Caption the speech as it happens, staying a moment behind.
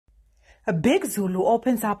A Big Zulu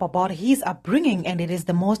opens up about his upbringing, and it is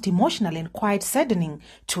the most emotional and quite saddening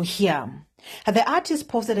to hear. The artist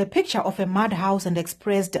posted a picture of a madhouse and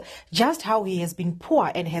expressed just how he has been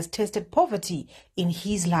poor and has tasted poverty in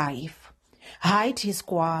his life. Hi, T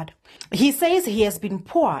Squad. He says he has been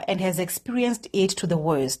poor and has experienced it to the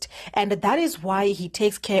worst, and that is why he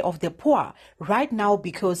takes care of the poor right now,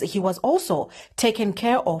 because he was also taken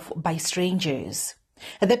care of by strangers.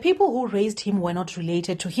 The people who raised him were not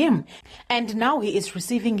related to him, and now he is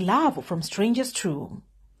receiving love from strangers too.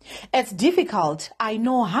 It's difficult, I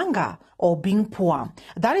know, hunger or being poor.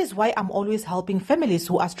 That is why I'm always helping families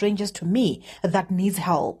who are strangers to me that needs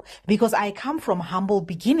help, because I come from humble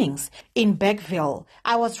beginnings. In Bergville,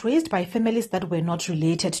 I was raised by families that were not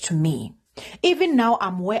related to me. Even now,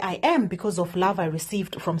 I'm where I am because of love I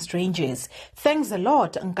received from strangers. Thanks the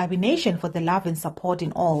Lord, Nkabi Nation, for the love and support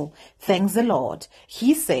in all. Thanks the Lord,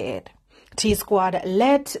 he said. T Squad,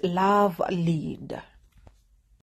 let love lead.